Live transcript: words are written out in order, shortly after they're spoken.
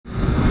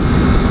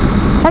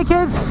Hey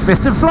kids, it's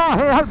Mr. Fly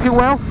here, hope you're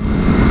well.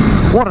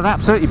 What an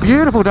absolutely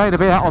beautiful day to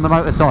be out on the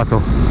motorcycle.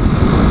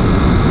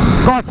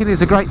 Biking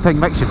is a great thing,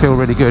 makes you feel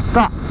really good,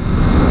 but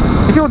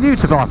if you're new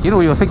to biking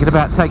or you're thinking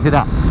about taking it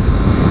up,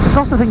 there's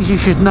lots of things you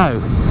should know,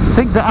 some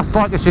things that us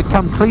bikers should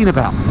come clean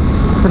about,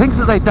 the things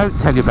that they don't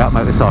tell you about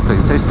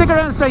motorcycling. So stick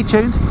around, stay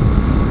tuned.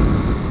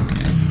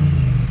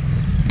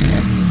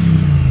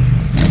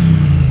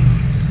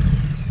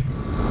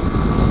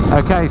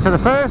 Okay, so the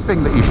first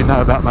thing that you should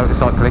know about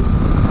motorcycling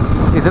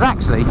is that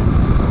actually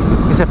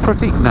it's a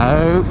pretty...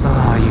 No,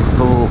 oh you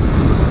fool.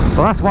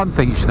 Well, that's one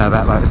thing you should know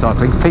about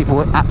motorcycling. People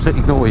will absolutely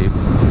ignore you.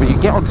 When you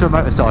get onto a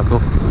motorcycle,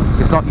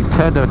 it's like you've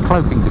turned a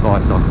cloaking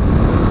device on.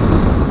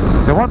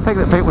 So one thing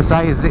that people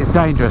say is it's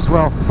dangerous.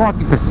 Well,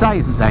 biking per se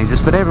isn't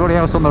dangerous, but everybody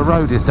else on the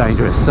road is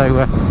dangerous. So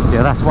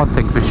yeah, that's one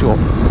thing for sure.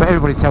 But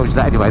everybody tells you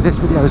that anyway. This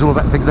video is all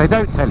about things they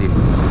don't tell you.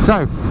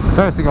 So,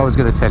 first thing I was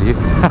going to tell you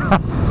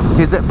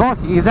is that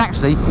biking is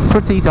actually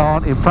pretty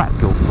darn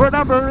impractical for a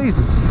number of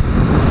reasons.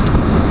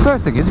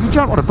 First thing is, if you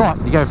jump on a bike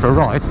and you go for a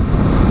ride,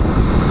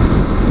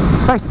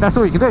 basically that's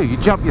all you can do. You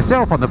jump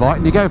yourself on the bike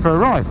and you go for a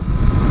ride.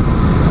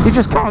 You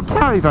just can't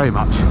carry very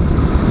much.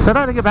 So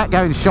don't think about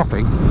going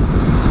shopping.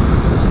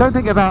 Don't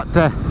think about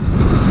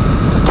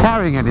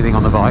carrying anything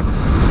on the bike.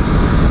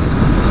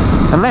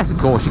 Unless, of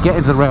course, you get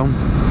into the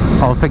realms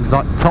of things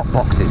like top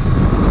boxes.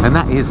 And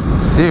that is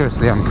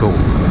seriously uncool,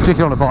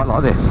 particularly on a bike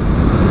like this.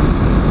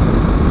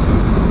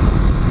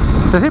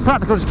 So it's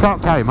impractical because you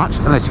can't carry much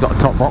unless you've got a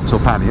top box or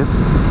panniers.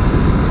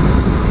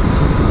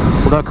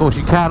 Although of course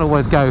you can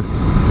always go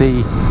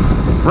the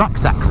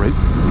rucksack route,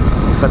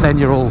 but then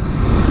you're all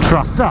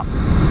trussed up.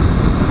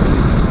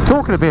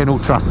 Talking of being all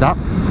trussed up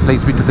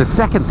leads me to the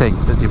second thing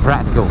that's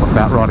impractical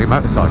about riding a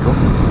motorcycle,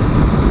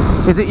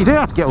 is that you do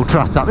have to get all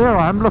trussed up. Here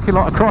I am looking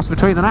like a cross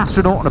between an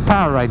astronaut and a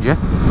Power Ranger.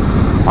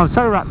 I'm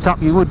so wrapped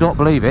up you would not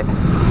believe it.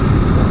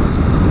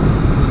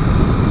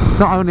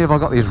 Not only have I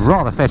got these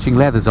rather fetching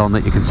leathers on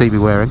that you can see me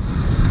wearing,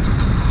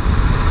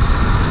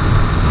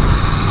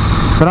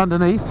 but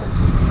underneath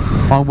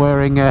I'm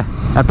wearing a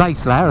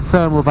base layer, a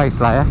thermal base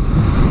layer.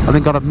 I've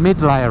then got a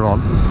mid layer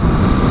on,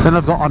 then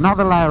I've got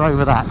another layer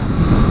over that.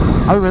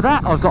 Over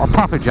that I've got a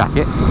puffer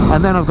jacket,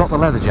 and then I've got the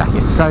leather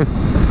jacket. So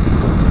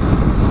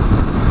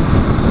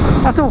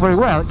that's all very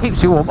well, it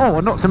keeps you warm. Oh,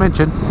 and not to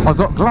mention I've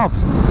got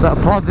gloves that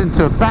are plugged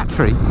into a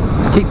battery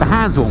to keep the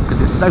hands warm because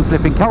it's so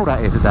flipping cold out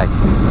here today.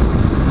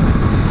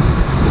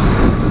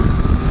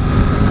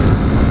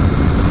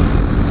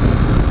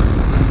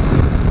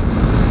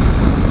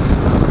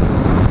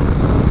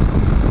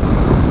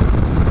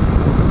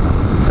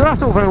 So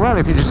that's all very well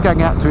if you're just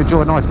going out to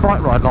enjoy a nice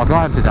bike ride like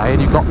I am today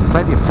and you've got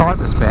plenty of time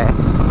to spare,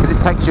 because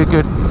it takes you a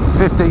good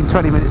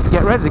 15-20 minutes to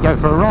get ready to go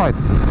for a ride.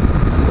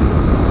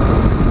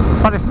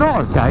 But it's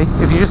not okay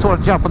if you just want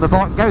to jump on the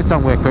bike and go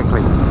somewhere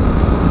quickly.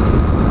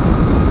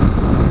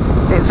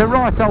 It's a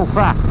right old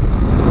faff.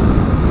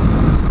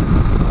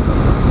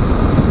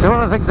 So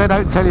one of the things they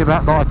don't tell you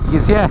about biking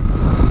is, yeah,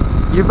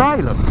 you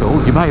may look cool,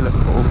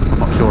 I'm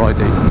not sure I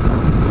do.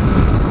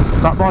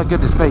 But my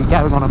goodness me,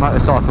 going on a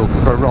motorcycle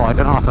for a ride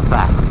and half a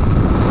faff.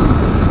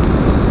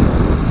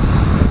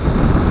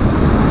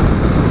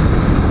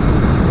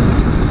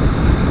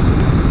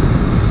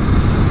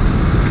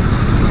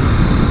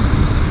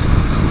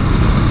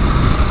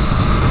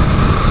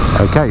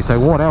 Okay, so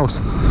what else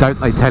don't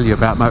they tell you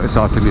about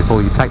motorcycling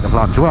before you take the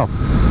plunge? Well,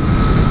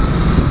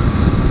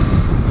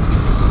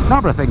 a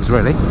number of things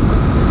really.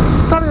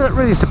 Something that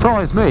really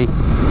surprised me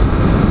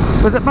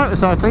was that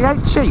motorcycling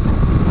ain't cheap.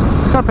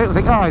 Some people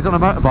think, oh, he's on a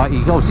motorbike, you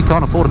obviously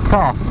can't afford a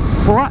car.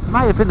 Well, that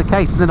may have been the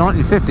case in the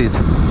 1950s,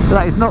 but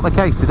that is not the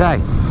case today.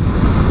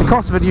 The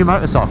cost of a new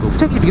motorcycle,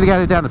 particularly if you're going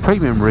to go down the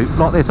premium route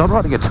like this. I'm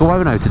riding a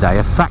Tuono today,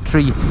 a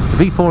factory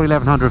V4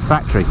 1100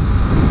 factory.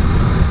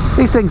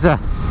 These things are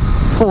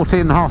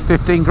 14.5,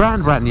 15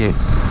 grand brand new.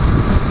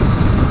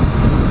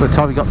 By the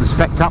time you got them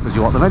spec'd up as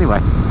you want them anyway.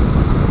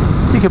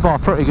 You could buy a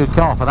pretty good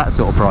car for that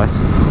sort of price.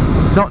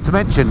 Not to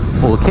mention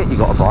all the kit you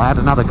got to buy, add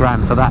another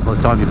grand for that by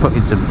the time you put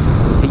in some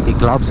heated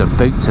gloves and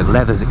boots and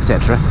leathers,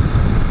 etc.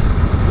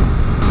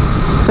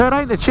 So it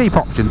ain't a cheap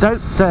option.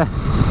 Don't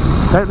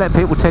let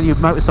people tell you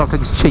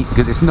motorcycling's cheap,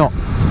 because it's not.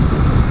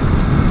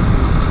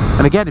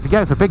 And again, if you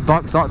go for big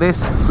bikes like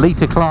this,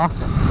 litre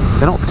class,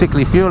 they're not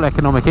particularly fuel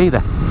economic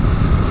either.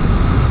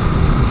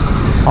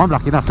 I'm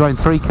lucky enough to own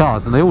 3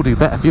 cars and they all do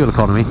better fuel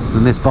economy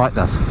than this bike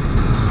does.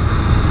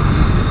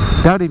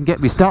 Don't even get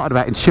me started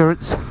about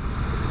insurance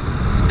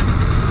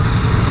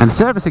and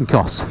servicing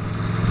costs.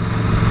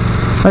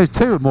 Those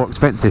two are more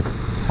expensive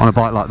on a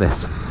bike like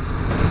this.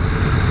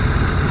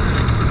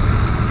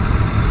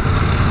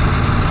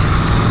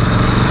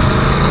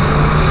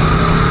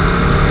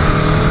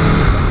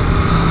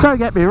 Don't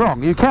get me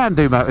wrong, you can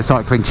do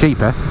motorcycling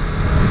cheaper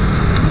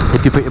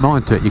if you put your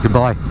mind to it. You can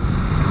buy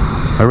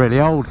a really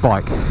old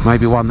bike,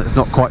 maybe one that's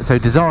not quite so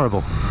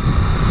desirable.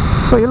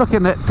 But you're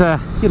looking at,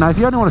 you know, if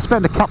you only want to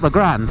spend a couple of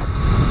grand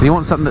and you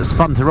want something that's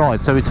fun to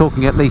ride, so we're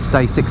talking at least,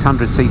 say,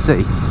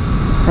 600cc,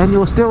 then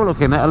you're still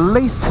looking at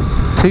least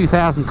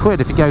 2,000 quid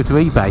if you go to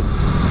eBay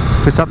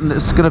for something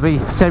that's going to be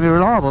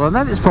semi-reliable, and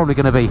then it's probably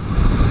going to be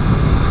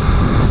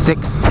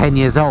 6-10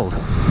 years old.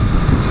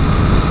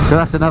 So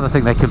that's another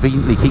thing they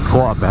conveniently keep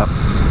quiet about,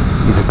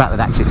 is the fact that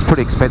actually it's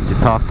pretty expensive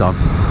pastime.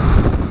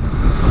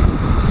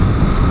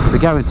 So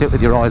go into it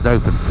with your eyes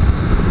open.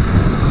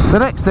 The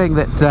next thing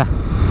that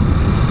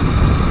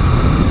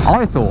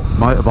I thought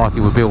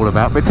motorbiking would be all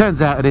about, but it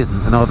turns out it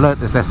isn't, and I've learnt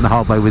this lesson the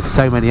hard way with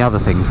so many other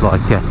things,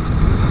 like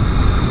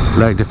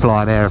learning to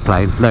fly an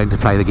aeroplane, learning to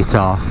play the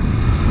guitar,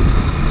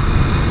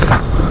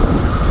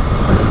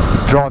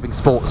 driving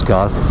sports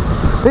cars.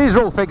 These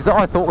are all things that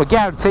I thought were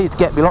guaranteed to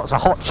get me lots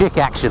of hot chick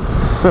action,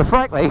 but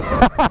frankly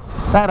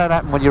that don't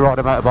happen when you ride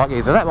a motorbike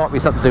either. That might be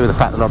something to do with the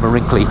fact that I'm a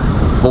wrinkly,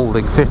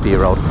 balding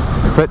 50-year-old,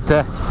 but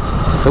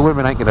the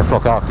women ain't going to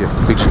flock after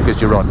you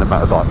because you're riding a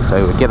motorbike,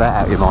 so get that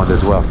out of your mind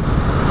as well.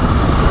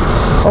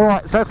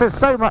 Alright, so if there's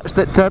so much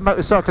that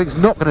motorcycling's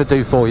not going to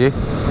do for you,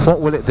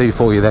 what will it do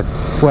for you then?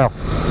 Well,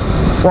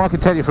 what I can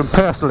tell you from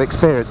personal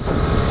experience,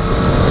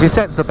 if you're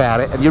sensible about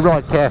it and you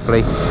ride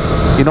carefully,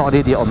 you're not an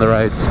idiot on the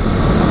roads,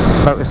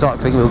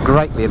 motorcycling will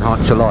greatly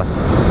enhance your life.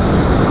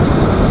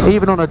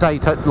 Even on a day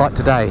like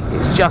today,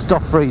 it's just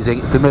off freezing,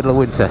 it's the middle of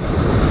winter,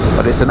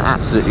 but it's an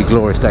absolutely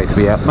glorious day to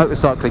be out.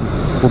 Motorcycling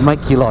will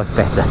make your life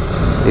better.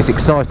 It's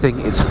exciting,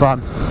 it's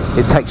fun,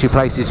 it takes you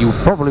places you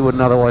probably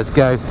wouldn't otherwise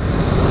go,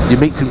 you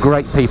meet some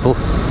great people,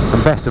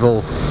 and best of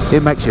all,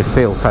 it makes you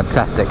feel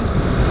fantastic.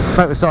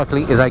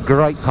 Motorcycling is a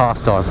great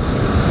pastime.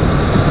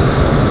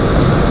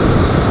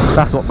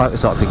 That's what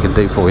motorcycling can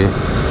do for you.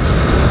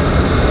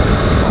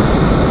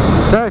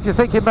 So if you're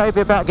thinking maybe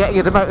about getting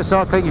into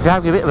motorcycling, if you're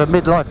having a bit of a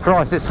midlife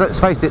crisis, let's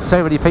face it,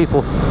 so many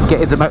people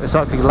get into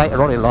motorcycling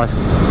later on in life,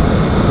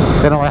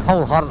 then I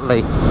wholeheartedly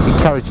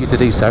encourage you to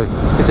do so.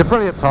 It's a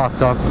brilliant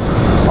pastime.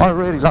 I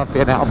really love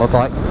being out on my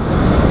bike.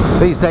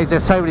 These days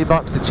there's so many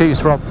bikes to choose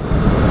from,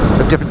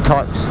 of different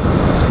types.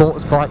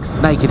 Sports bikes,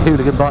 naked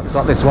hooligan bikes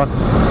like this one,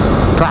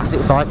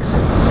 classic bikes,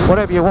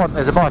 whatever you want,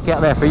 there's a bike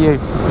out there for you.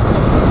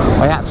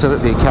 I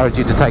absolutely encourage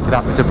you to take it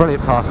up. It's a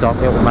brilliant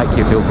pastime, it will make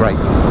you feel great.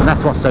 And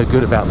that's what's so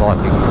good about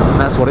biking, and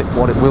that's what it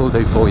will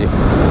do for you.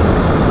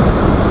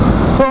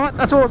 Alright,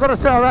 that's all I've got to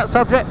say on that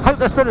subject. Hope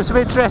that's been of some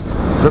interest.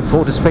 Look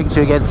forward to speaking to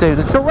you again soon.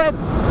 Until then,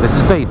 this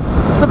has been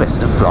the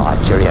Mist and Fly.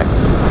 Cheerio.